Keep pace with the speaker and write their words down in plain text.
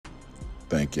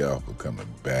thank y'all for coming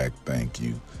back. Thank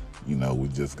you. You know, we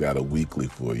just got a weekly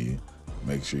for you.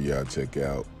 Make sure y'all check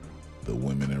out the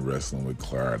Women in Wrestling with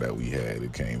Clara that we had.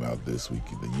 It came out this week.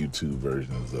 The YouTube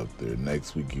version is up there.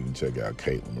 Next week you can check out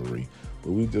Caitlin Marie.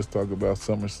 But we just talk about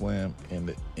SummerSlam and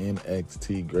the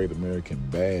NXT Great American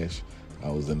Bash.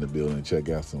 I was in the building. Check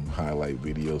out some highlight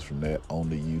videos from that on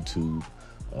the YouTube.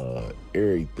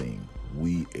 Everything.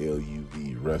 We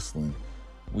LUV Wrestling.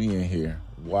 We in here.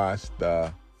 Watch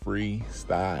the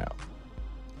freestyle.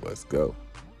 Let's go.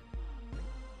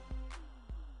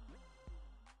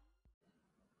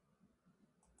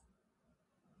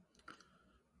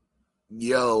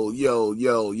 Yo,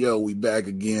 we back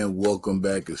again. Welcome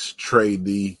back. It's Trey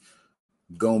D.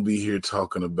 Gonna be here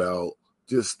talking about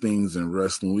just things in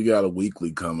wrestling. We got a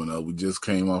weekly coming up. We just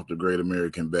came off the Great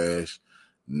American Bash.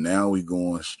 Now we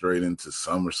going straight into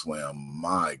SummerSlam.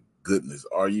 My goodness.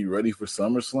 Are you ready for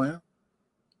SummerSlam?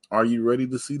 Are you ready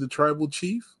to see the Tribal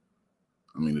Chief?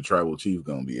 I mean, the Tribal Chief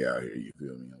gonna be out here. You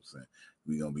feel me? I'm saying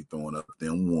we gonna be throwing up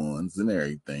them ones and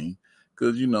everything.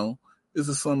 Because, you know, it's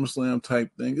a SummerSlam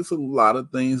type thing. It's a lot of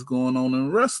things going on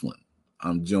in wrestling.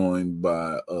 I'm joined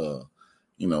by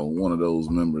one of those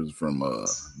members from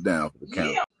down for the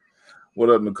count. Yeah. What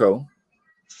up, Nicole?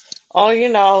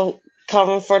 Oh,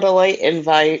 coming for the late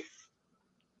invite.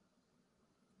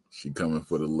 She coming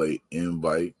for the late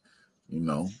invite.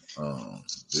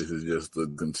 This is just a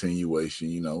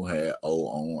continuation. Had O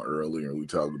on earlier. We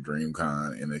talked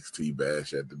DreamCon, NXT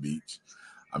Bash at the beach.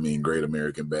 I mean, Great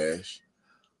American Bash.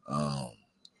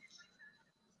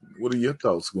 What are your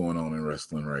thoughts going on in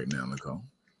wrestling right now, Nicole?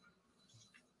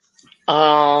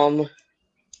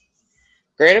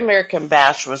 Great American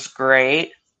Bash was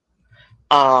great.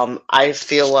 I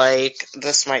feel like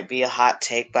this might be a hot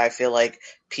take, but I feel like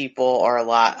people are a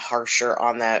lot harsher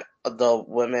on the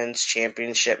women's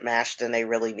championship match than they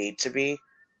really need to be.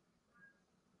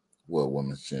 What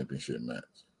women's championship match?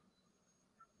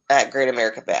 At Great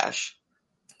American Bash.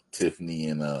 Tiffany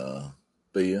and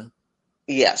Thea?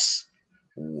 Yes.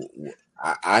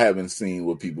 I haven't seen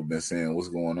what people been saying. What's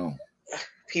going on?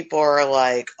 People are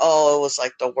like, oh, it was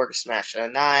like the worst match of the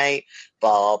night,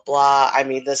 blah, blah. I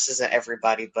mean, this isn't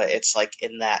everybody, but it's like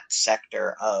in that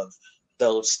sector of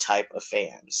those type of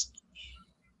fans.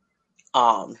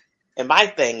 And my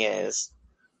thing is,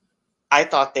 I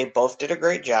thought they both did a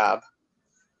great job.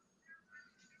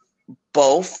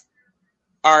 Both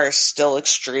are still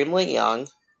extremely young,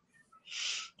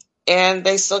 and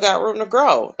they still got room to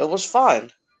grow. It was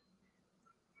fun.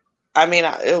 I mean,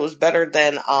 it was better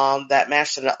than that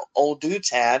match that the old dudes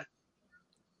had.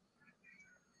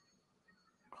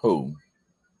 Who?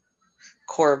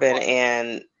 Corbin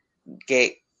and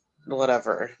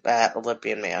whatever, that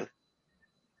Olympian man.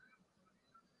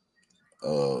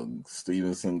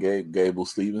 Stevenson, Gable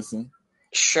Stevenson?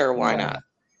 Sure, why not?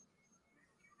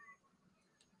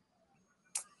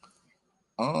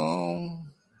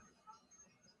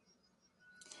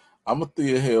 I'm a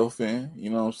Thea Hale fan,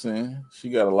 you know what I'm saying? She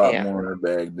got a lot more in her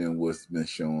bag than what's been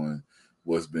shown.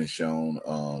 As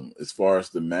far as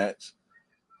the match,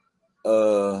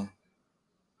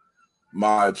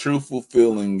 my truthful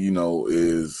feeling,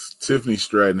 is Tiffany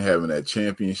Stratton having that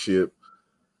championship.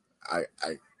 I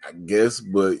guess,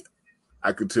 but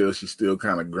I could tell she's still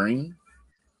kind of green.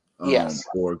 Yes.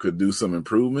 Or could do some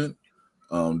improvement.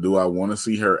 Do I want to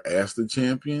see her as the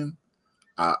champion?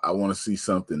 I want to see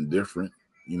something different,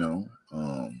 I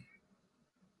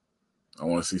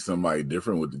want to see somebody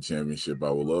different with the championship. I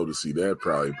would love to see that.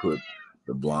 Probably put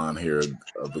the blonde hair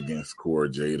up against Cora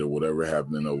Jade or whatever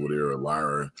happening over there, or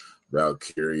Lyra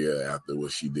Valkyria after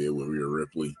what she did with Rhea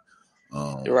Ripley.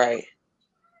 Right.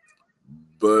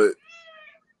 But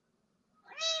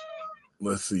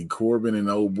let's see, Corbin and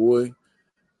old boy.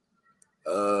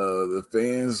 The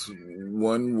fans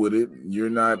won with it. You're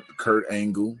not Kurt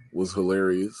Angle was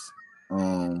hilarious.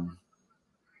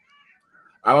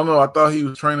 I don't know. I thought he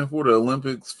was training for the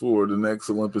Olympics, for the next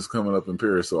Olympics coming up in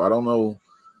Paris. So I don't know,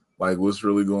 like, what's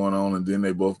really going on. And then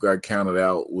they both got counted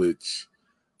out, which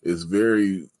is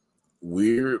very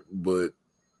weird. But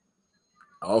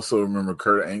I also remember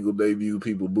Kurt Angle debut.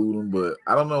 People booed him, but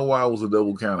I don't know why it was a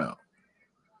double count out.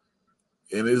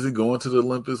 And is he going to the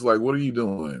Olympics? Like, what are you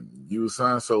doing? You were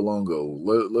signed so long ago.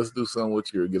 Let's do something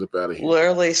with you or get up out of here.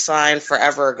 Literally signed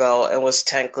forever ago and was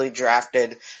technically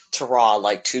drafted to Raw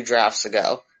like 2 drafts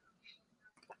ago.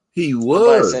 He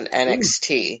was in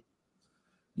NXT.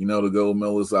 You know the gold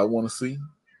medalist I want to see?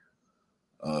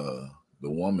 The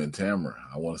woman, Tamara.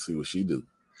 I want to see what she do.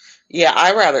 Yeah,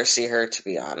 I'd rather see her, to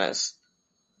be honest.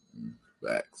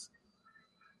 Facts.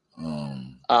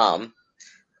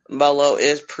 Melo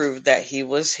is proved that he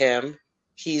was him.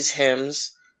 He's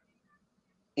hims.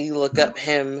 You look up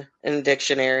him in the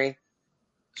dictionary,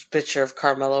 picture of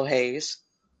Carmelo Hayes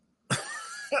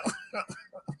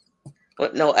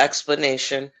with no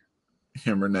explanation.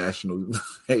 International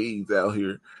Hayes out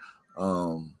here.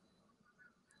 Um,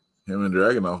 him and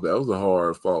Dragunov, that was a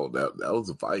hard fault. That was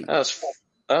a fight. That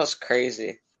was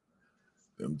crazy.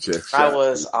 Them check I shots.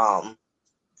 was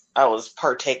I was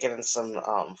partaking in some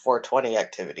 420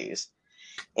 activities,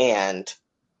 and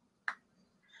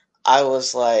I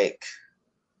was like,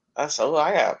 I said, "Oh,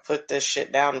 I gotta put this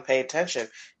shit down and pay attention,"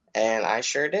 and I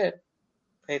sure did.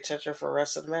 Pay attention for the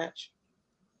rest of the match.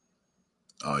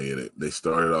 Oh yeah, they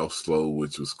started off slow,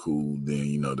 which was cool.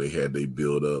 Then they had they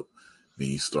build up. Then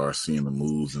you start seeing the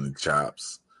moves and the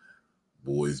chops,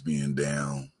 boys being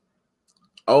down.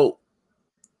 Oh,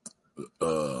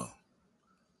 uh,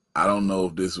 I don't know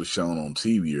if this was shown on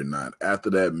TV or not. After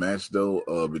that match though,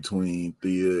 between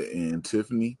Thea and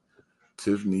Tiffany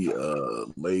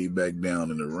laid back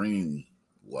down in the ring,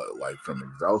 like from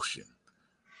exhaustion,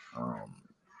 um,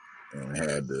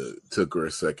 and took her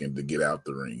a second to get out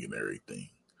the ring and everything.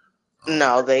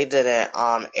 No, they didn't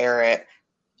air it.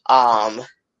 Um,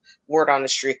 Word on the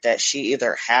street that she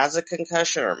either has a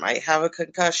concussion or might have a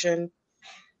concussion,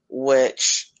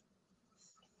 which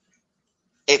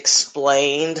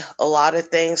explained a lot of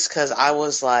things because I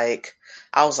was like,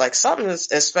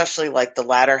 something's, especially like the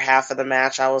latter half of the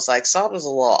match, I was like, something's a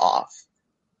little off.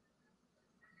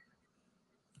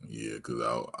 Yeah, because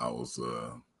I was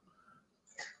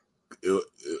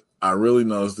I really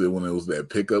noticed it when it was that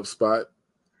pickup spot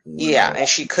when Yeah, and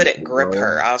she couldn't grip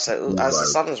her. he I was was like,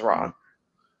 something's wrong.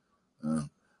 uh,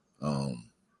 um,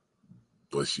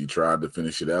 but she tried to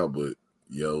finish it out. But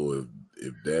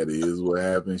if that is what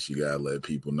happened, she gotta let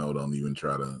people know. Don't even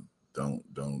try to don't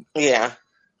Yeah,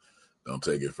 don't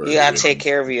take it you further. gotta take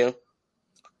care of you.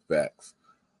 Facts.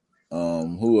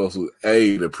 Who else was?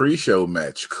 Hey, the pre-show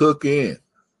match, Cook in,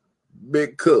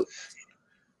 Big Cook,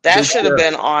 That Big should have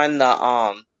Chef, been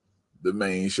the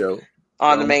main show.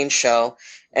 on the main show,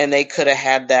 and they could have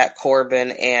had that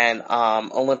Corbin and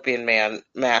Olympian Man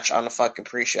match on the fucking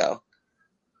pre-show.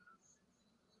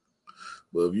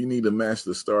 But if you need a match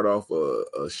to start off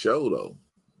a show, though,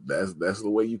 that's the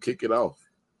way you kick it off.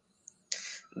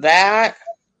 That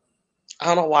I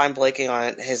don't know why I'm blanking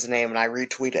on his name, and I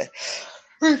retweeted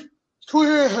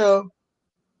him.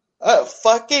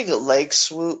 Fucking leg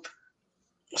swoop.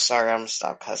 Sorry, I'm gonna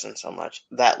stop cussing so much.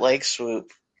 That leg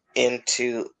swoop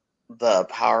into the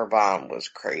power bomb was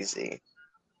crazy.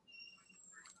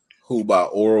 Who by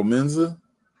Oral Menza?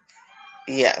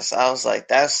 Yes, I was like,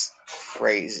 that's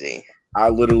crazy. I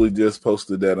literally just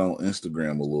posted that on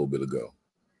Instagram a little bit ago.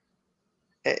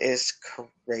 It is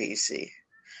crazy.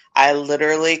 I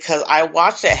literally, because I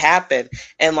watched it happen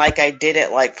and like I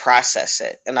didn't like process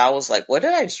it. And I was like, what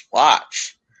did I just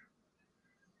watch?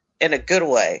 In a good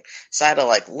way. So I had to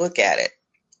like look at it.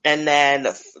 And then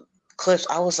clips,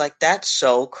 I was like, that's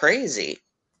so crazy.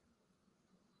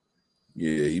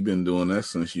 Yeah, he been doing that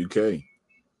since UK.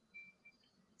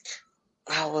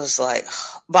 I was like,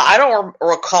 but I don't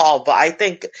recall, but I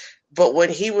think, but when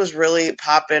he was really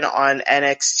popping on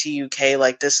NXT UK,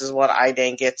 like this is when I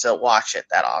didn't get to watch it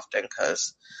that often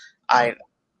because I,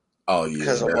 Oh yeah,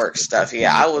 because of that's work stuff.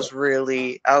 Yeah, I was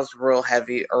real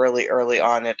heavy early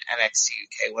on in NXT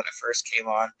UK when it first came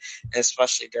on, and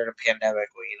especially during the pandemic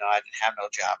when, I didn't have no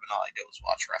job and all I did was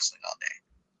watch wrestling all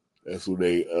day. That's when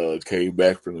they came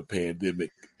back from the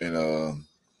pandemic, and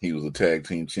he was a tag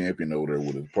team champion over there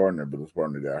with his partner, but his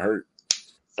partner got hurt.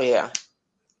 Yeah.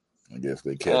 I guess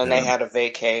they And kept then they him. had to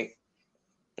vacate.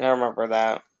 I remember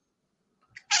that.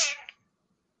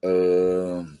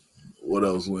 What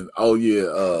else went? Oh yeah,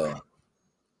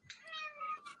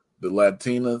 the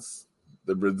Latinas,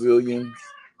 the Brazilians,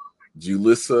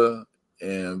 Julissa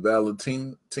and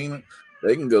Valentina,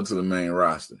 they can go to the main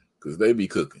roster because they be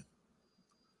cooking.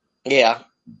 Yeah.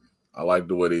 I like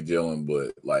the way they gelling,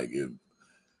 but like if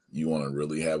you want to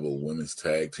really have a women's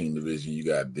tag team division, you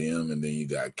got them, and then you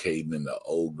got Kaden and the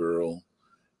old girl,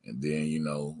 and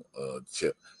then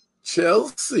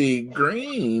Chelsea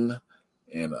Green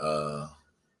and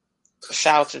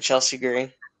Shout out to Chelsea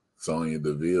Green. Sonya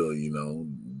Deville.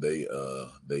 They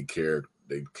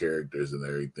characters and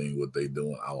everything. What they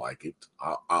doing, I like it.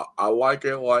 I like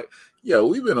it. Like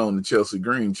we've been on the Chelsea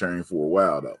Green train for a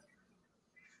while though.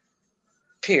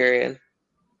 Period.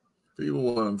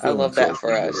 People weren't I feeling love that Chelsea,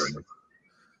 for us.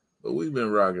 but we've been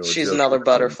rocking with She's Chelsea. another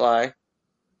butterfly.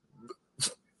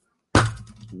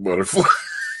 Butterfly.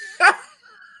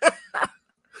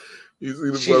 You see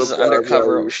the She's butterfly?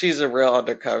 undercover. She's a real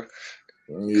undercover.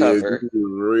 Yeah, this is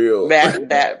real.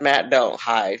 Matt don't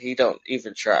hide. He don't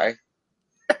even try.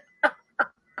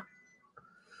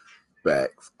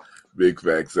 Facts. Big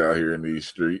facts out here in these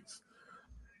streets.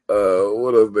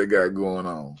 What else they got going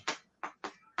on?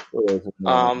 What else is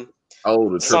going on? Um,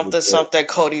 Oh, the triple threat. something.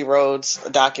 Cody Rhodes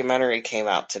documentary came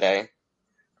out today.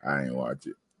 I ain't watch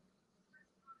it.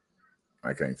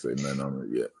 I can't say nothing on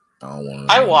it yet. I don't want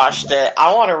to I know. watched it.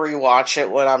 I want to rewatch it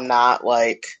when I'm not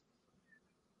like,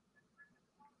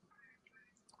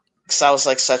 because I was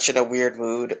like such in a weird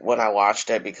mood when I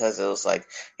watched it because it was like,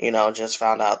 just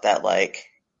found out that like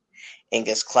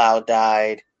Angus Cloud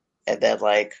died, and then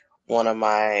like one of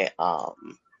my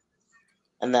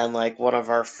and then like one of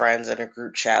our friends in a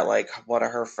group chat, like one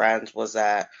of her friends was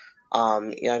that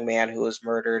young man who was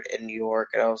murdered in New York,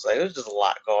 and I was like, there's just a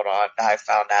lot going on. And I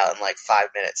found out in like 5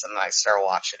 minutes, and then I started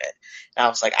watching it, and I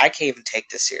was like, I can't even take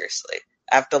this seriously.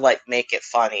 I have to like make it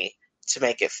funny to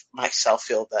make it myself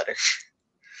feel better.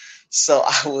 So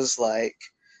I was like,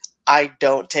 I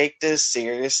don't take this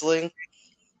seriously,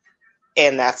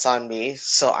 and that's on me.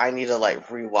 So I need to like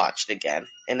rewatch it again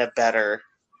in a better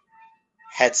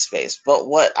headspace. But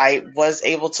what I was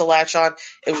able to latch on,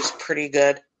 it was pretty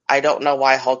good. I don't know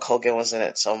why Hulk Hogan was in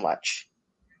it so much.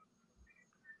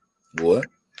 What?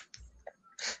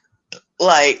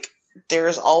 Like,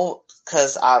 there's all,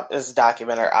 because it's a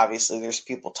documentary, obviously, there's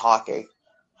people talking.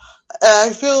 And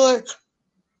I feel like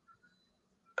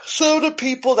some of the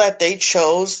people that they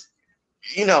chose,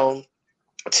 you know,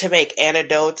 to make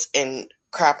anecdotes and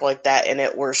crap like that in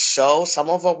it some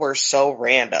of them were so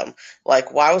random.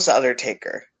 Like, why was the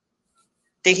Undertaker?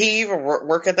 Did he even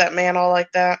work at that man all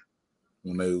like that?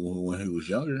 When he was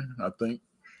younger, I think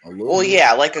a little Well, bit.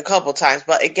 yeah, like a couple times,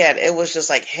 but again, it was just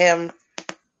like him.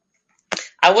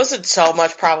 I wasn't so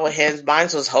much problem with his. Mine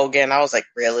was Hogan. I was like,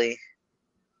 really?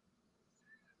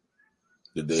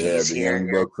 Did they have He's the here.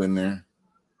 Young Bucks in there?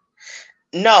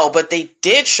 No, but they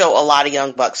did show a lot of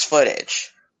Young Bucks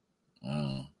footage,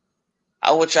 Mm.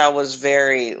 which I was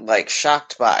very like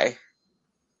shocked by.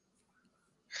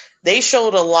 They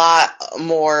showed a lot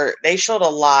more. They showed a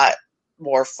lot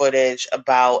more footage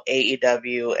about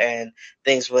AEW and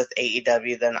things with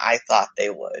AEW than I thought they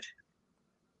would.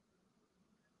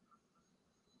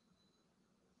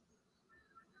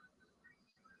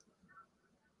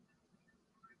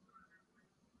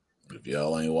 If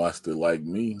y'all ain't watched it like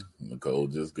me, Nicole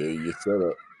just gave you a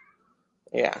setup.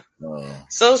 Yeah. Uh,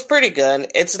 So it's pretty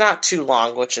good. It's not too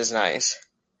long, which is nice.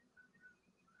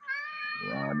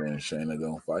 Ronda and Shayna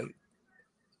gonna fight.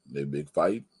 They big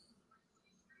fight.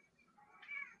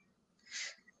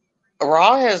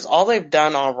 Raw has all they've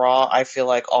done on Raw. I feel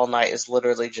like all night is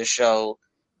literally just show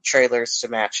trailers to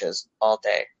matches all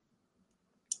day.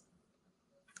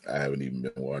 I haven't even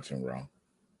been watching Raw.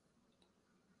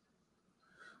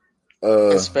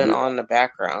 It's been on the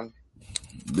background.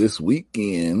 This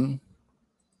weekend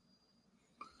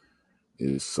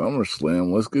is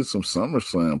SummerSlam. Let's get some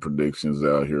SummerSlam predictions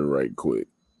out here right quick.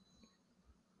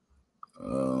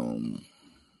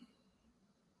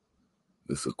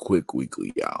 It's a quick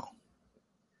weekly, y'all.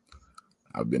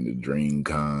 I've been to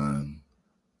DreamCon.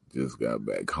 Just got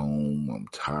back home. I'm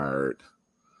tired.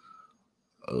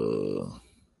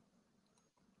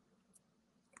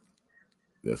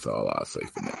 That's all I'll say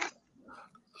for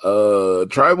now.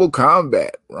 Tribal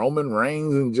Combat, Roman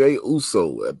Reigns and Jey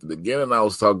Uso. At the beginning, I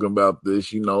was talking about this,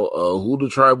 who the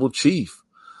tribal chief?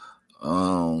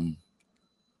 Are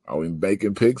we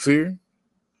making picks here?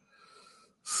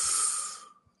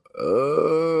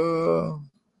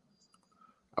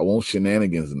 I want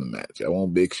shenanigans in the match. I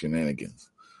want big shenanigans.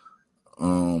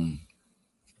 I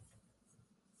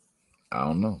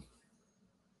don't know.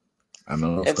 I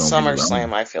know it's It's gonna be SummerSlam.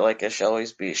 Roman. I feel like it should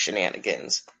always be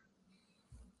shenanigans.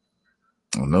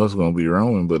 I know it's gonna be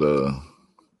Roman, but I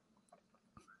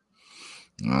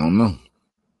don't know.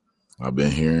 I've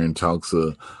been hearing talks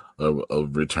of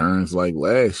returns like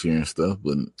last year and stuff,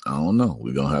 but I don't know.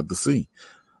 We're gonna have to see.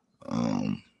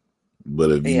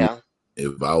 But Yeah.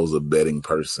 if I was a betting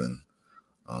person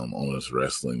on this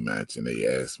wrestling match and they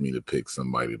asked me to pick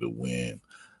somebody to win,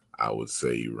 I would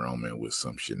say Roman with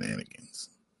some shenanigans.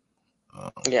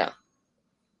 Yeah.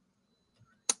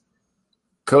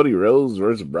 Cody Rhodes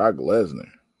versus Brock Lesnar.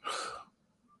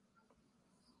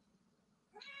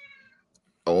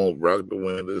 I want Brock to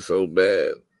win this so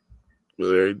bad. With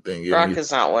everything in me, Brock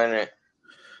is not winning.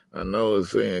 I know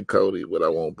it's saying Cody, but I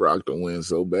want Brock to win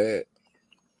so bad.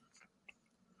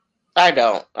 I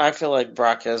don't. I feel like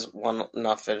Brock has won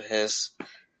enough at his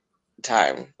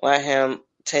time. Let him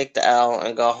take the L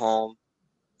and go home.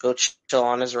 Go chill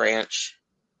on his ranch.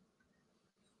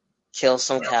 Kill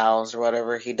some cows or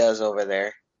whatever he does over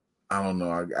there. I don't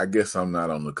know. I guess I'm not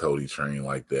on the Cody train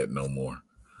like that no more.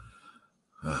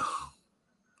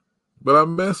 But I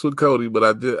messed with Cody, but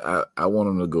I want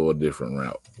him to go a different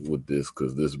route with this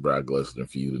because this Brock Lesnar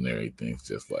feud and everything's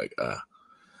just like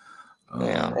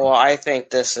Yeah. Well, I think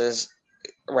this is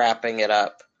wrapping it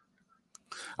up.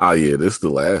 Oh yeah, this is the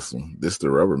last one. This is the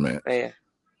rubber match. Yeah.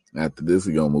 After this,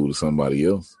 he gonna move to somebody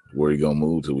else. Where he gonna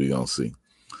move to, we gonna see.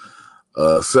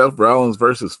 Seth Rollins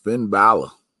versus Finn Balor.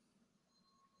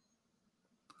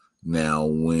 Now,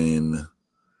 when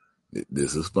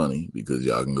this is funny because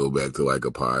y'all can go back to like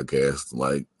a podcast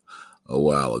like a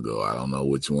while ago. I don't know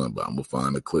which one, but I'm gonna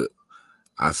find a clip.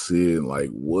 I said like,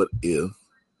 what if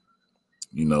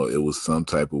it was some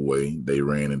type of way they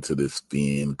ran into this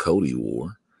Finn Cody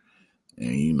war,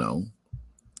 and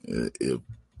if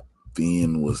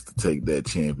Finn was to take that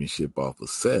championship off of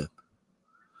Seth.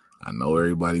 I know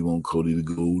everybody want Cody to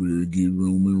go there and get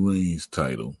Roman Reigns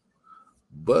title,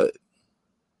 but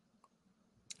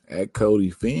at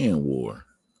Cody Finn war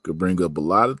could bring up a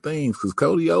lot of things because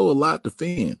Cody owe a lot to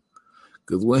Finn.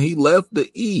 Because when he left the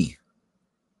E,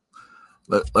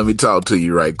 let me talk to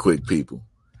you right quick, people.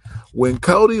 When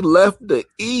Cody left the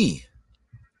E,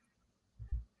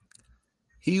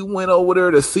 he went over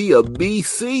there to see a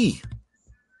BC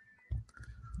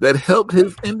that helped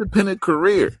his independent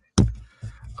career.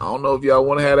 I don't know if y'all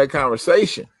want to have that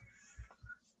conversation.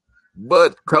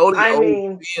 But Cody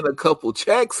owes Finn a couple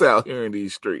checks out here in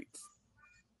these streets.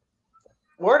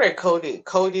 Where did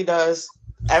Cody does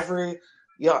every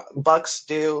Bucks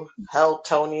do. Hell,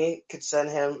 Tony could send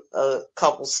him a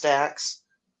couple stacks.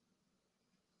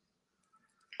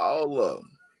 All of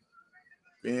them.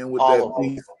 Finn with all that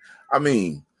piece. I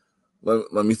mean,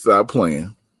 let me stop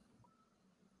playing.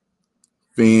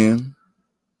 Finn,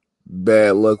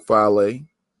 Bad Luck Fale,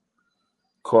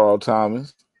 Carl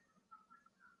Thomas,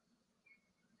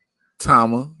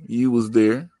 Tama, you was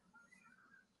there.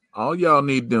 All y'all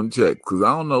need them checks because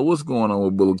I don't know what's going on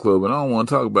with Bullet Club and I don't want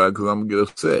to talk about it because I'm gonna get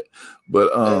upset.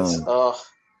 But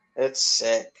it's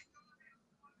sick.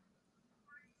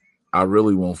 I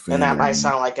really want Finn. And that might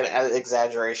sound like an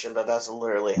exaggeration, but that's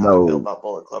literally how I feel about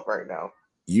Bullet Club right now.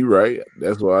 You right.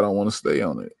 That's why I don't want to stay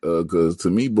on it. Because to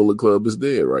me, Bullet Club is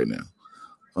dead right now.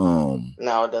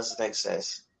 No, it doesn't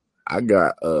exist. I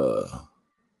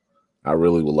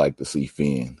really would like to see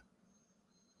Finn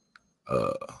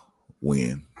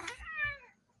win.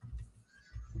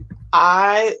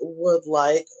 I would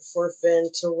like for Finn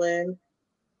to win.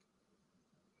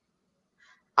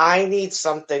 I need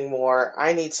something more.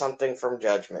 I need something from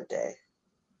Judgment Day.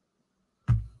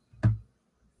 Do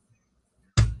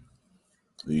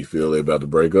you feel they're about to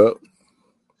break up?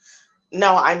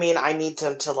 No, I mean I need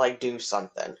them to like do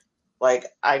something. Like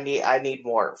I need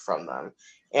more from them.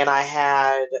 And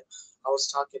I was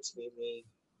talking to Mimi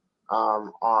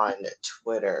on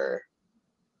Twitter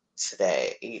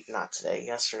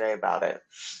yesterday about it.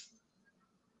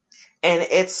 And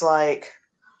it's like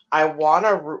I want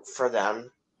to root for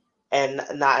them, and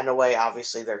not in a way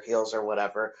obviously they're heels or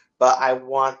whatever, but I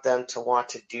want them to want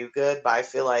to do good, but I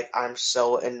feel like I'm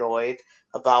so annoyed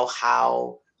about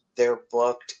how they're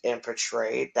booked and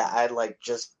portrayed that I like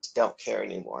just don't care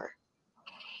anymore.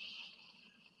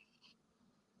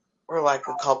 For like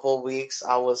a couple weeks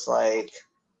I was like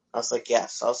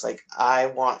yes. I was like, I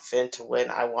want Finn to win.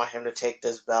 I want him to take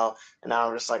this belt. And now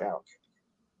I'm just like, I don't care.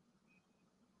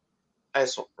 I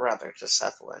just rather just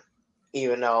Seth win.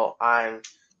 Even though I'm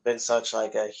been such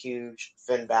like a huge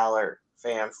Finn Balor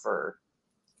fan for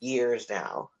years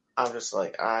now. I'm just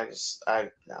like, I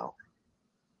know.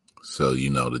 So,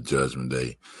 the Judgment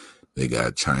Day, they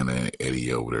got China and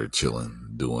Eddie over there chilling,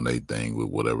 doing their thing with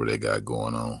whatever they got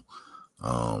going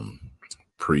on.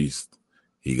 Priest,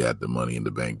 he got the Money in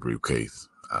the Bank briefcase.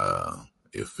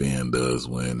 If Finn does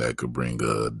win, that could bring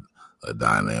a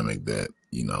dynamic that,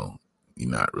 you're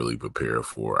not really prepared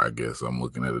for. I guess I'm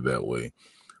looking at it that way.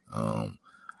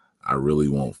 I really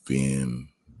want Finn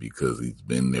because he's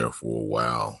been there for a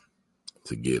while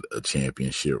to get a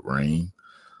championship reign,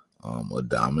 a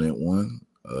dominant one,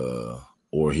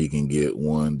 or he can get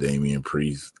one. Damian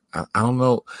Priest, I don't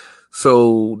know.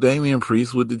 So Damian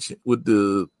Priest with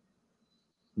the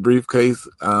briefcase,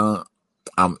 I'm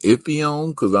iffy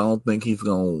on because I don't think he's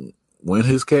gonna win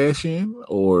his cash in,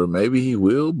 or maybe he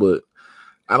will, but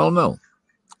I don't know.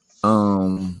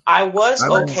 I was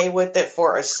okay with it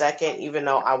for a second, even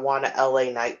though I wanted LA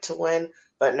Knight to win,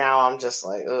 but now I'm just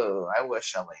like, oh, I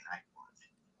wish LA Knight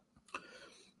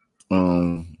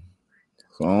won.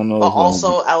 So I don't know. But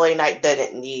also, LA Knight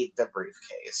didn't need the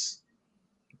briefcase.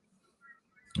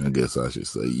 I guess I should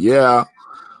say, yeah.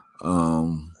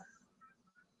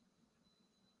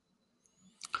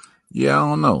 Yeah, I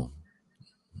don't know.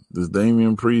 Does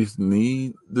Damian Priest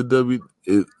need the W?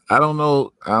 I don't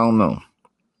know.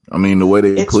 I mean, the way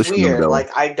they It's pushing him weird. though,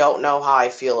 Like, I don't know how I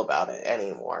feel about it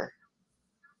anymore.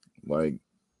 like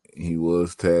he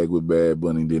was tagged with Bad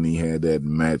Bunny, then he had that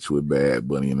match with Bad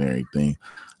Bunny and everything.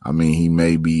 I mean, he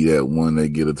may be that one they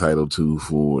get a title to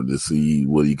for to see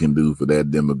what he can do for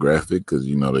that demographic because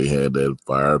you know they had that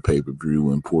fire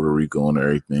pay-per-view in Puerto Rico and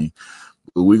everything.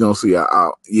 But we're gonna see.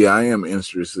 Yeah, I am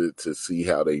interested to see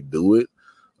how they do it.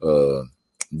 Uh,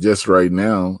 just right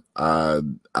now, I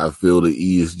feel the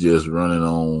E is just running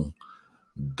on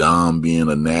Dom being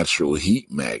a natural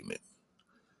heat magnet.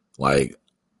 Like,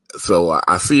 so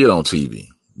I see it on TV,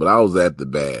 but I was at the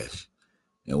bash.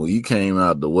 And when he came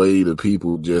out, the way the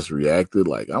people just reacted,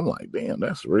 like, I'm like, damn,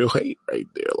 that's real hate right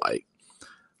there. Like,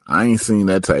 I ain't seen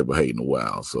that type of hate in a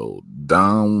while. So,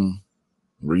 Dom,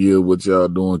 Rhea, what y'all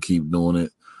doing? Keep doing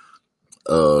it.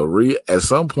 Rhea, at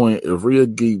some point, if Rhea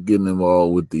keep getting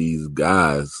involved with these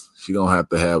guys, she gonna have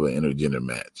to have an intergender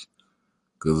match.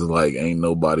 Cause it's like, ain't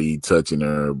nobody touching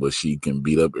her, but she can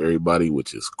beat up everybody,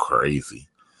 which is crazy.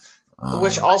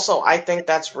 Which also, I think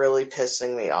that's really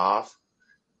pissing me off.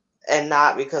 And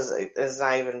not because it's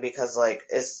not even because like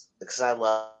it's because I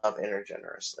love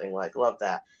intergender wrestling, like love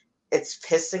that. It's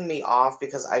pissing me off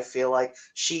because I feel like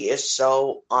she is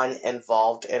so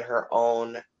uninvolved in her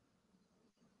own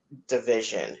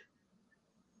division.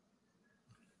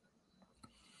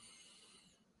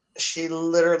 She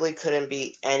literally couldn't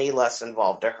be any less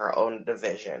involved in her own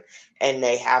division, and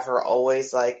they have her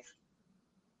always like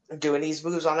doing these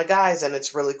moves on the guys, and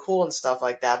it's really cool and stuff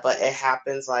like that. But it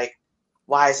happens like,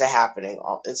 why is it happening?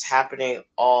 It's happening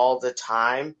all the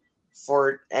time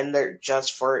and they're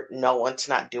just for no one to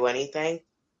not do anything.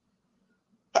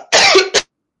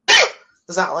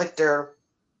 It's not like they're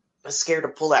scared to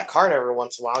pull that card every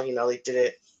once in a while. You know, they did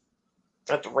it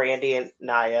with Randy and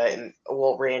Nia, and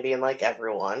well, Randy and like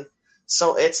everyone.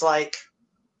 So it's like,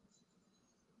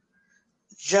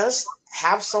 just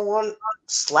have someone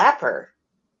slap her.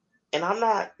 And I'm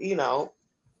not,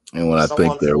 And what I think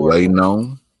someone they're for. waiting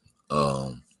on,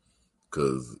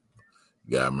 because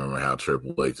you gotta remember how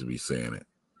Triple H be saying it.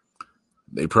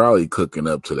 They probably cooking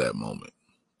up to that moment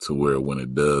to where when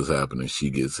it does happen and she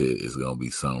gets hit, it's gonna be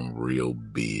something real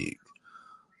big.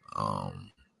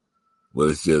 But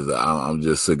it's just I'm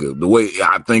just sick of the way.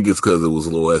 I think it's because it was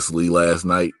Wesley last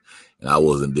night, and I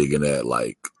wasn't digging that.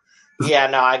 Yeah,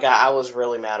 no, I was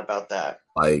really mad about that.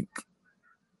 Like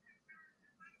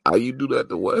how you do that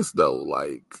to West though?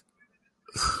 Like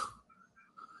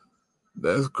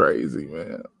that's crazy,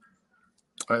 man.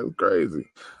 That's crazy.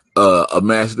 A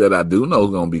match that I do know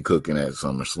is gonna be cooking at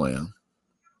SummerSlam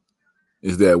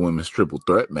is that women's triple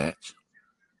threat match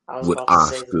I was with about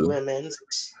to say the Asuka,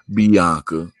 women's.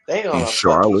 Bianca, They and gonna fuck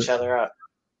Charlotte. each other up.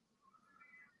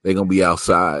 They're gonna be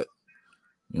outside.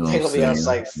 You know what They I'm gonna be saying?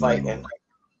 outside fighting.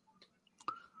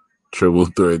 Triple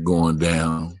threat going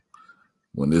down.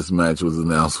 When this match was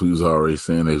announced, we was already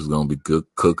saying they was gonna be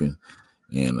cooking,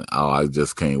 and I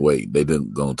just can't wait. They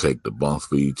didn't gonna take the bumps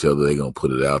for each other. They gonna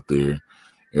put it out there.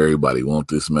 Everybody want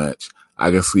this match.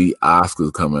 I can see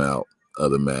Asuka coming out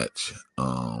of the match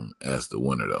as the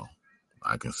winner though.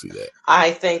 I can see that.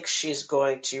 I think she's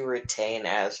going to retain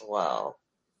as well.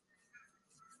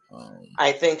 Um,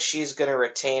 I think she's gonna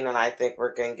retain, and I think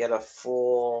we're gonna get a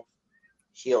full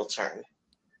heel turn.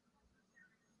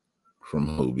 from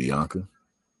who? Bianca.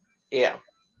 Yeah.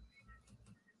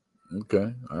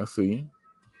 Okay, I see.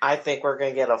 I think we're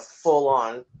gonna get a full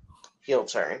on heel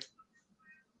turn.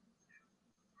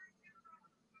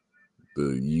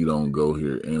 You don't go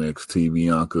here NXT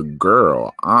Bianca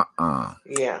girl.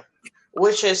 Yeah.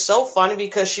 Which is so funny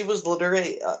because she was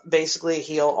literally basically a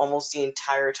heel almost the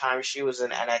entire time she was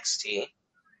in NXT.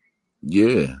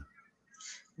 Yeah.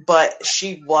 But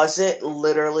she wasn't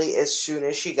literally as soon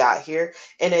as she got here.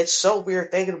 And it's so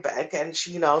weird thinking back. And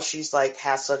she, she's like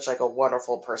has such like a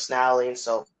wonderful personality. And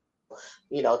so,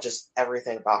 just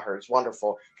everything about her is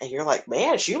wonderful. And you're like,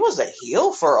 man, she was a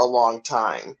heel for a long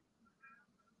time.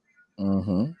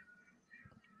 Mm-hmm.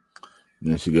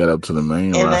 Then she got up to the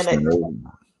main And then roster and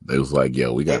they was like,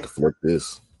 yo, we got they to flip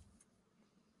this.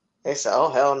 they said,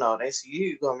 oh hell no. They said,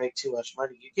 you're gonna make too much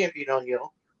money. You can't be no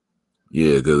heel.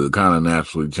 Yeah, because it kind of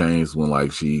naturally changed when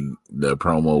that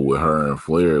promo with her and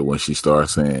Flair when she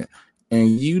starts saying, and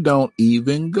you don't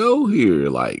even go here.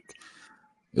 Like,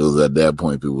 it was at that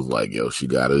point people was like, yo, she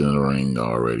got it in the ring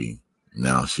already.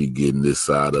 Now she getting this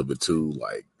side of it too.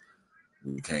 Like,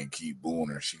 we can't keep booing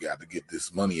her. She got to get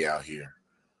this money out here.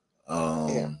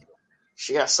 Yeah.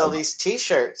 She got to sell these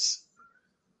t-shirts.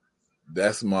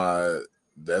 That's my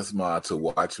to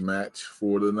watch match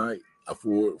for the night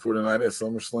for the night at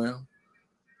SummerSlam.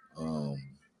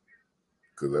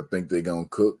 Because I think they're gonna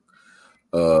cook.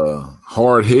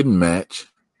 hard hitting match,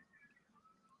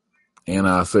 and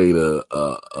I say the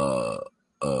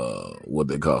what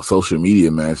they call social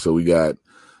media match. So we got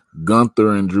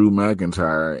Gunther and Drew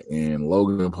McIntyre and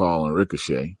Logan Paul and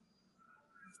Ricochet.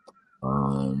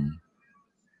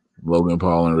 Logan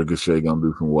Paul and Ricochet gonna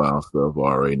do some wild stuff. I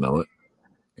already know it.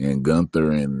 And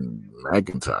Gunther and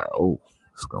McIntyre. Oh,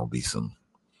 it's gonna be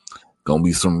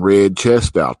some red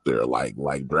chest out there, like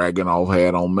Dragunov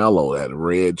had on Mello, that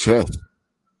red chest.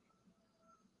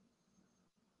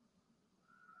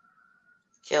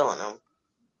 Killing him.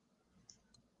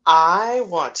 I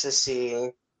want to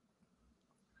see.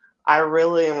 I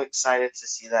really am excited to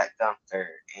see that Gunther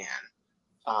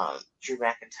and Drew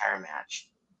McIntyre match.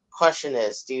 Question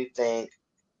is, do you think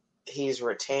he's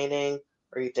retaining,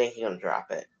 or you think he's gonna drop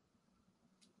it?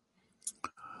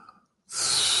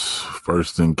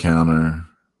 First encounter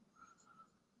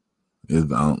is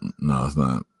no, it's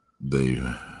not. They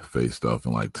faced off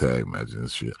in like tag matches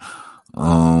and shit.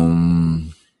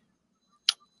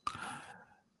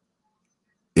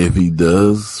 If he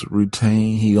does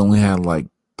retain, he only had like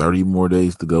 30 more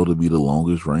days to go to be the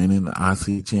longest reigning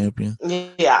IC champion.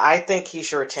 Yeah, I think he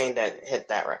should retain that, hit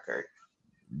that record.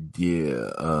 Yeah,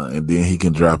 and then he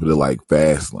can drop it at like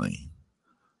Fastlane.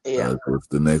 Yeah. It's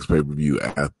the next pay per view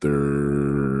after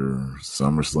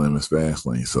SummerSlam is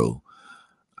Fastlane. So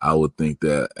I would think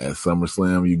that at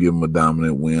SummerSlam you give him a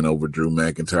dominant win over Drew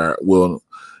McIntyre. Well,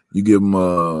 you give him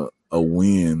a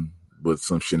win, but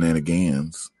some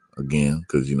shenanigans again,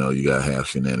 because you gotta have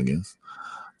shenanigans.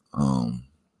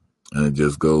 And it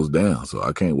just goes down. So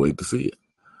I can't wait to see it.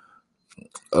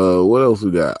 What else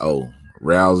we got? Oh,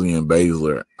 Rousey and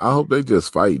Baszler. I hope they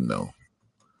just fighting though.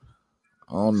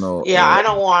 I don't know. Yeah, I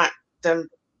don't want them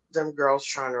girls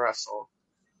trying to wrestle.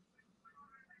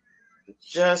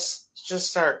 Just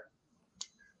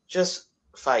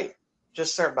fight.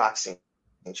 Just start boxing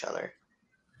each other.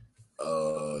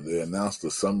 They announced the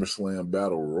SummerSlam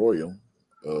Battle Royal.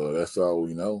 That's all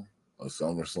we know. A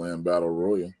SummerSlam Battle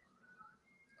Royal.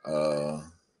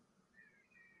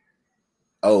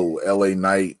 LA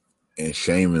Knight and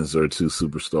Sheamus are two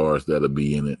superstars that'll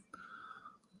be in it.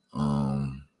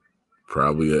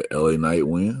 Probably a LA Knight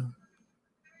win.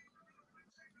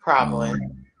 Probably.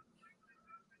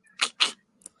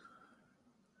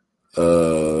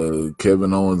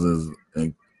 Kevin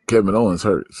Owens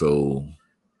hurt, so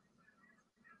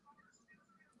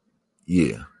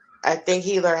yeah. I think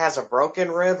he either has a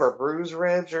broken rib or bruised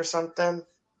ribs or something.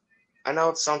 I know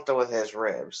it's something with his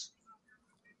ribs.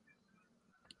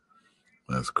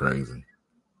 That's crazy.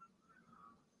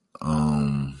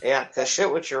 Yeah, because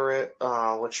shit with your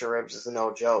ribs is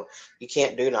no joke. You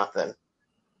can't do nothing.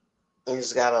 You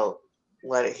just gotta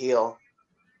let it heal.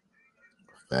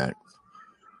 Facts.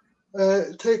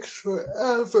 It takes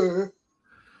forever.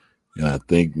 And I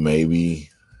think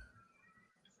maybe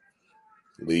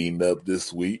leading up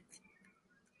this week,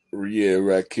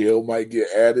 Raquel might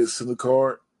get added to the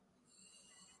card.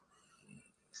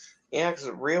 Yeah, because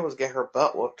Rhea was getting her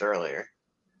butt whooped earlier.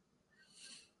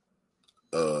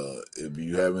 If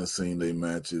you haven't seen the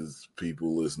matches,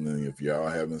 people listening, if y'all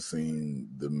haven't seen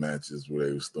the matches where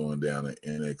they was throwing down at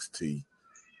NXT,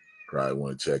 probably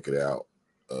want to check it out.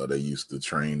 They used to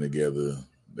train together.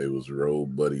 They was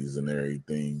road buddies and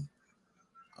everything.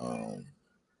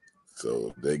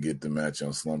 So if they get the match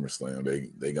on SummerSlam,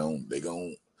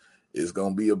 it's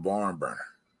gonna be a barn burner.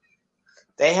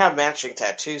 They have matching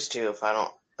tattoos too, if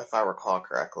I recall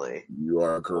correctly. You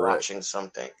are correct. Watching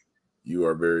something. You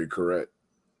are very correct.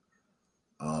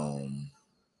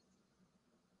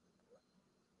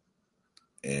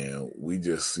 And we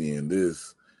just seeing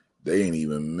this. They ain't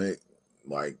even met.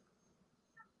 Like,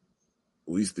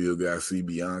 we still got to see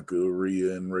Bianca,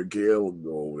 Rhea, and Raquel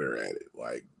go over there at it.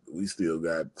 Like, we still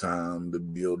got time to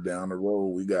build down the road.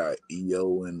 We got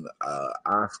EO and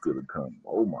Oscar to come.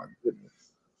 Oh my goodness.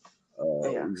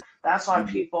 Yeah, that's why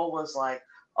people was like,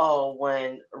 "Oh,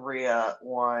 when Rhea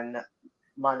won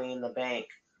Money in the Bank,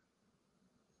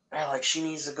 they're like she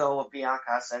needs to go with Bianca."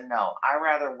 I said, "No, I'd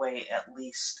rather wait at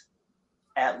least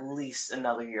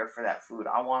another year for that food.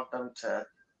 I want them to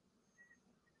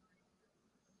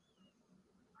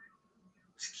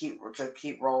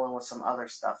keep rolling with some other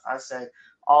stuff." I said,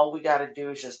 "All we got to do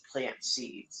is just plant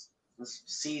seeds. The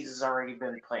seeds has already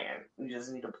been planted. We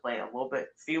just need to plant a little bit,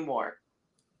 few more."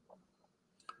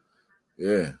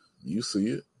 Yeah, you see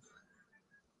it.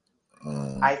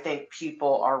 I think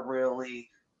people are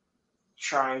really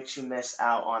trying to miss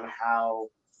out on how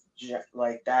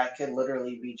like that could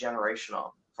literally be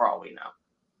generational for all we know.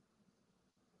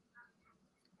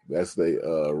 That's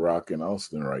the Rock and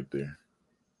Austin right there.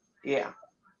 Yeah.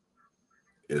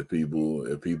 If people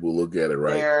look at it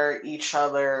right, they're each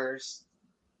other's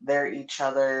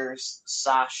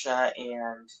Sasha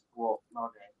and well, no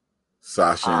name.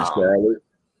 Sasha and Um, Charlotte,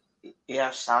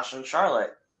 yeah, Sasha and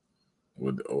Charlotte.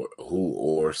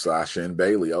 or Sasha and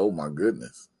Bailey. Oh my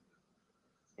goodness,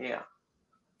 Yeah.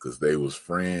 because they was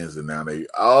friends and now they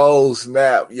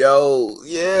snap, yo,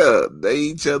 yeah, they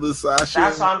each other Sasha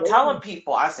That's and what I'm Bailey. telling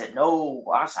people. I said no.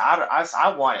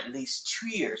 I want at least 2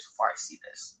 years before I see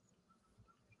this.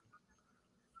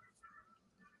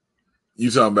 You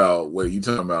talking about You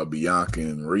talking about Bianca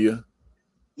and Rhea?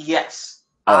 Yes,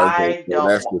 Oh, okay, I so don't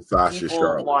that's want. the Sasha People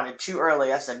Charlotte. wanted too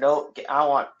early. I said no. I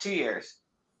want 2 years,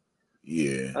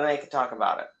 Yeah, and they can talk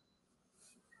about it.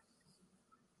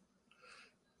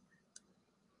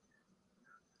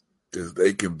 because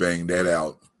they can bang that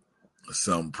out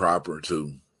something proper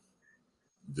too.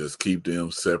 Just keep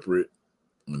them separate,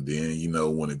 and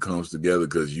then when it comes together,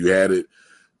 because you had it.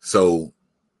 So,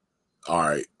 all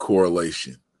right,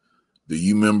 correlation. Do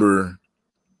you remember?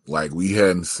 Like we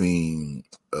hadn't seen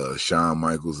Shawn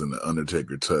Michaels and the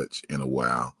Undertaker touch in a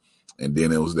while, and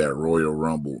then it was that Royal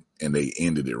Rumble, and they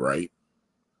ended it right.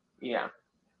 Yeah.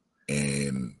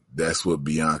 And that's what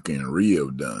Bianca and Rhea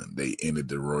have done. They ended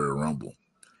the Royal Rumble,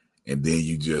 and then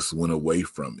you just went away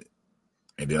from it.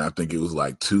 And then I think it was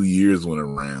like 2 years went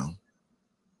around,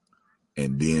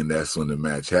 and then that's when the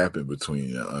match happened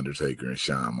between Undertaker and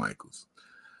Shawn Michaels.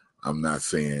 I'm not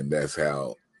saying that's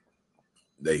how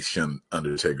they shun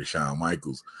Undertaker, Shawn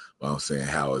Michaels, but I'm saying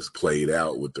how it's played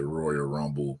out with the Royal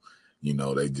Rumble.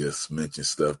 They just mention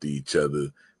stuff to each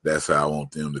other. That's how I want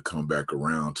them to come back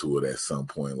around to it at some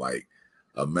point. Like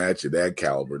a match of that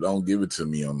caliber, don't give it to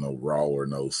me on no Raw or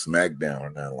no SmackDown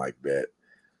or nothing like that.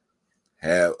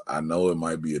 I know it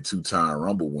might be a 2-time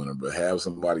Rumble winner, but have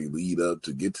somebody lead up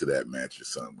to get to that match or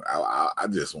something. I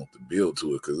just want to build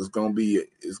to it because it's gonna be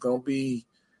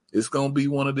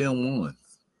one of them ones.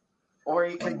 Or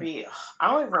you could be. I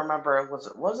don't even remember.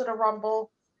 Was it a Rumble?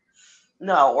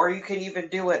 No. Or you could even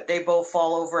do it. They both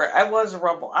fall over. It was a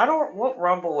Rumble. I don't. What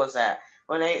Rumble was that?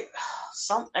 When they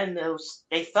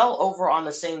fell over on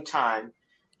the same time,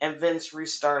 and Vince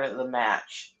restarted the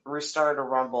match. Restarted a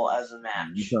Rumble as a You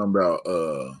match. talking about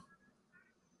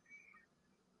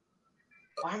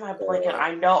Why am I blanking?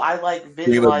 I know I like Cena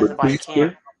visualizing, but I Batista?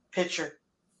 can't picture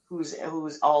who's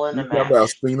all in the You talking about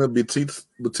match. Cena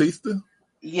Batista?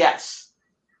 Yes,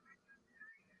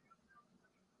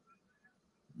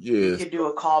 you Yes. could do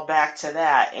a call back to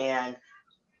that and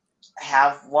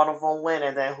have one of them win,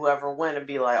 and then whoever win and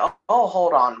be like, oh,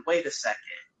 hold on, wait a second.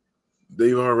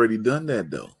 They've already done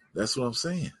that though. That's what I'm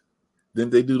saying.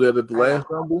 Didn't they do that at the I know. last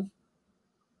Rumble?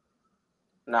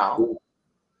 No.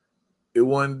 It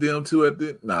wasn't them two at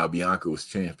the Bianca was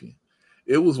champion.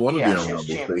 It was one of Yeah, them she was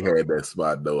Rumbles. They champion. had that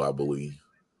spot though, I believe.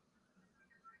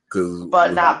 Because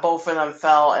But not both of them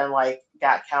fell and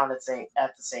got counted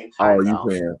at the same time, you though.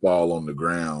 saying fall on the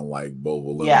ground like both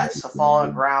Yes, a fall on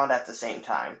eliminations. ground at the same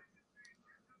time.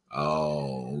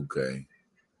 Oh, okay.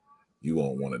 You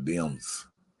want one of them's.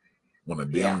 One of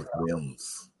Yeah.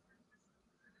 them's.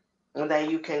 And then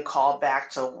you can call back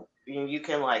to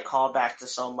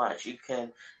so much.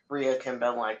 Rhea can be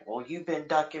like, well, you've been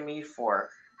ducking me for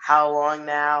how long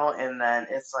now? And then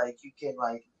it's like you can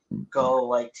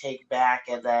go take back,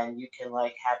 and then you can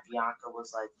have Bianca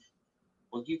was like,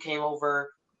 well, you came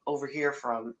over here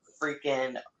from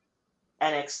freaking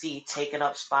NXT, taking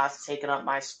up spots, taking up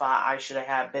my spot. I should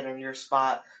have been in your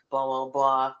spot. Blah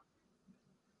blah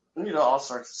blah. All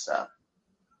sorts of stuff.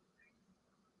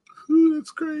 Ooh,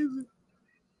 that's crazy.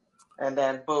 And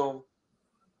then boom,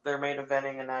 they're main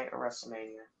eventing a night of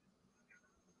WrestleMania.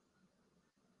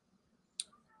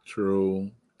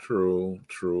 True, true,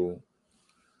 true.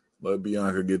 Let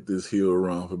Bianca get this heel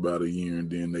run for about a year, and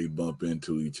then they bump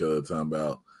into each other talking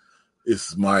about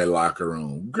it's my locker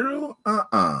room. Girl,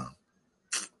 I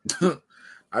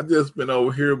just been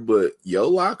over here, but your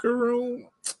locker room?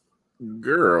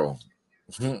 Girl.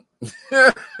 And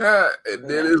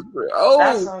then Yeah, it's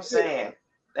that's what I'm saying.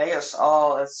 They are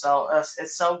all it's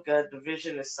so good. The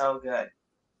vision is so good.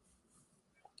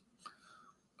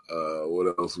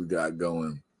 what else we got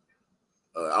going?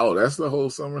 That's the whole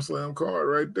SummerSlam card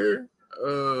right there.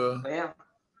 Yeah,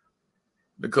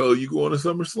 Nicole, you going to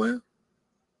SummerSlam?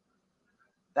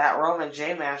 that Roman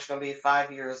J match gonna be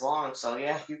 5 years long. So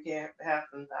yeah, you can't have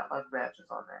that much matches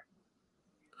on there.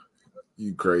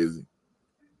 You crazy.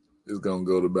 It's gonna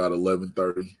go to about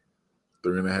 11:30,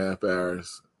 3.5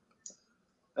 hours.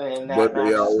 And that But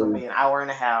match is gonna be an hour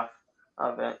and a half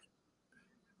of it.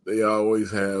 they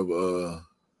always have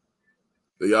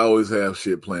they always have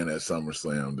shit playing at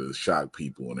SummerSlam to shock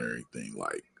people and everything.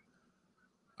 Like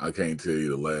I can't tell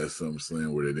you the last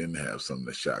SummerSlam where they didn't have something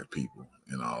to shock people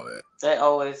and all that. They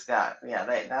always got,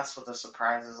 that's what the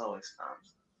surprises always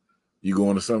comes. You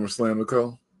going to SummerSlam,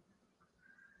 Nicole?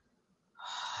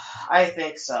 I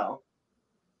think so.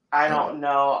 I Uh don't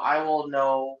know. I will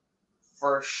know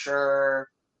for sure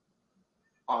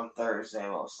on Thursday,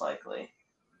 most likely.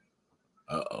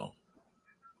 oh.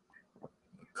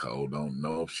 Nicole don't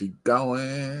know if she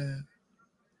going.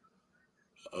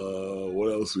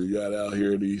 What else we got out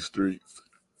here in these streets?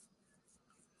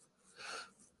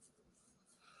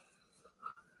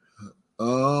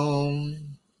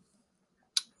 Um,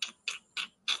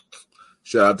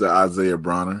 Shout out to Isaiah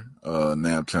Bronner,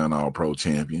 Naptown All Pro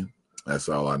champion. That's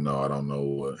all I know. I don't know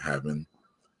what happened.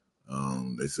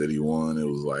 They said he won. It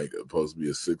was like supposed to be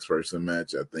a 6-person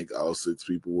match. I think all 6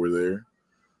 people were there.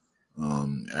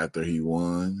 After he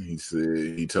won,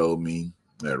 he told me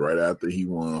that right after he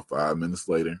won, 5 minutes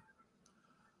later,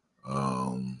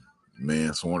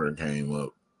 Mance Warner came up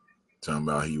talking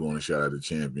about he wanted a shot at the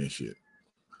championship.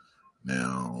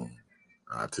 Now,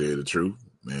 I'll tell you the truth,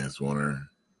 Mance Warner,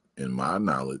 in my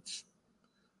knowledge,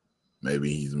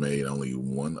 maybe he's made only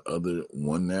one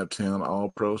Naptown All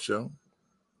Pro show,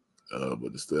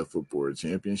 but it's still for a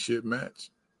championship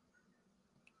match.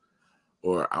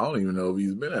 Or I don't even know if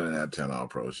he's been at an Naptown All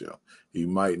Pro show. He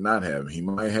might not have. He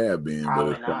might have been, but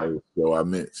Probably it's not. probably a show I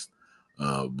missed.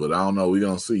 But I don't know. We're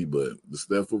going to see. But the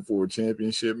Step Foot Forward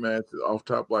Championship match off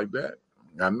top like that,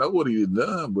 I know what he's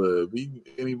done, but if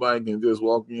anybody can just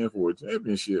walk in for a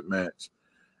championship match,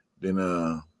 then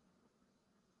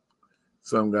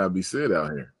something got to be said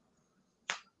out here.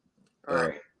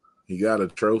 Right. He got a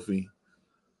trophy.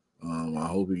 I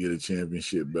hope he get a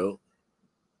championship belt.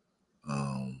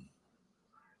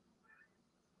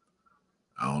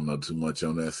 I don't know too much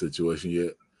on that situation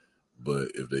yet, but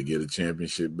if they get a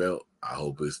championship belt, I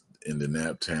hope it's in the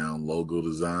Naptown logo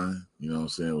design. You know what I'm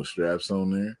saying, with straps on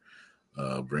there.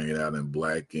 Bring it out in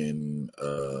black and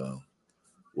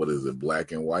what is it,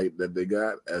 black and white that they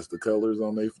got as the colors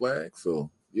on their flag. So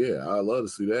yeah, I love to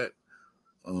see that.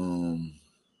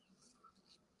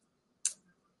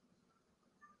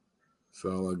 That's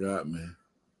all I got, man.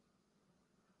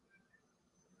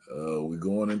 We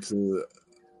going into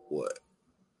what?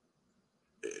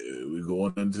 We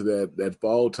going into that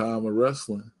fall time of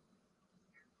wrestling.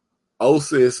 O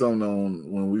said something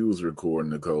on when we was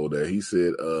recording, Nicole, that he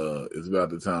said it's about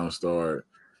the time to start.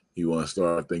 He want to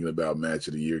start thinking about match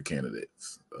of the year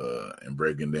candidates and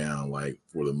breaking down like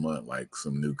for the month like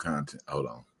some new content. Hold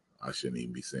on, I shouldn't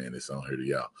even be saying this on here to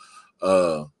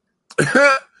y'all.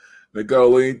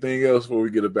 Nicole, anything else before we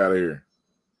get up out of here?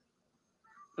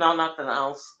 No, nothing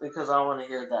else because I want to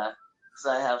hear that because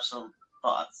I have some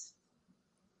thoughts.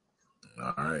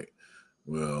 All right.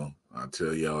 Well, I'll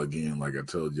tell y'all again, like I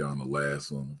told y'all on the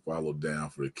last one, follow down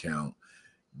for the count,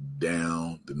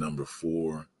 down the number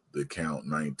 4, the count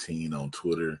 19 on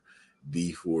Twitter,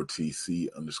 D4TC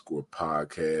 _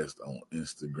 podcast on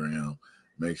Instagram.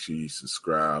 Make sure you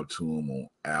subscribe to them on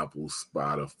Apple,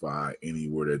 Spotify,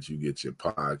 anywhere that you get your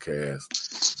podcast.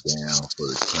 Down for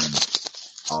the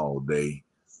count all day.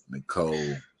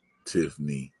 Nicole,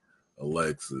 Tiffany,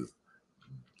 Alexis,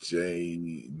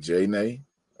 Janae.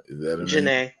 Is that her name?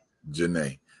 Janae.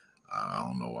 Janae. I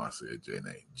don't know why I said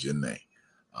Janae. Janae.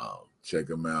 Check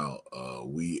them out.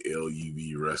 We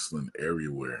LUV Wrestling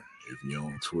everywhere. If you're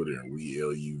on Twitter, we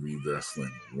LUV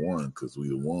Wrestling 1 because we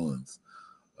the ones.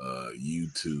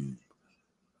 YouTube,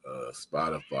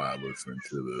 Spotify, listening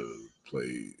to the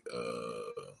play,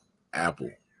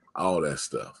 Apple, all that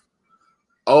stuff.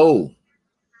 Oh,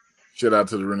 shout out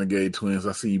to the Renegade Twins.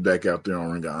 I see you back out there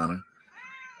on Ring of Honor.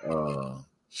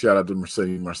 Shout out to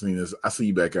Mercedes Martinez. I see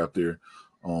you back out there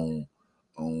on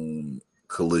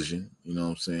Collision. You know what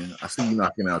I'm saying? I see you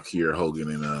knocking out Kiera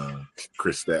Hogan and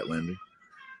Chris Statlander.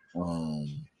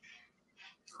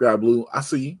 Sky Blue, I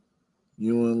see you.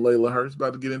 You and Layla Hurst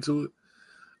about to get into it.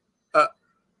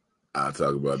 I'll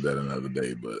talk about that another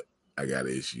day, but I got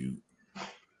an issue.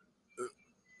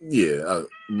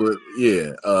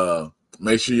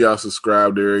 Make sure y'all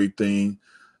subscribe to everything.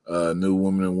 New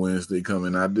Woman in Wednesday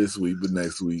coming out this week, but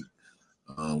next week.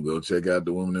 Go check out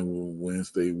the Woman in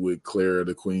Wednesday with Clara,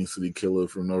 the Queen City Killer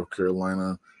from North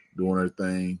Carolina, doing her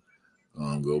thing.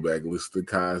 Go back and listen to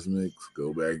Cosmics.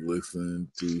 Go back and listen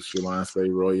to Shalance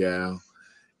Royale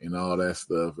and all that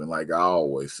stuff. And like I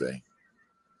always say,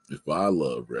 if I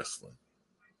love wrestling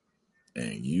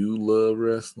and you love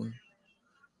wrestling,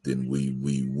 then we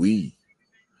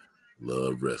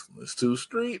love wrestling. It's 2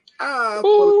 Street.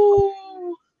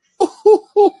 Ooh.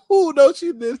 Don't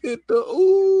you just hit the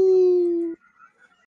ooh?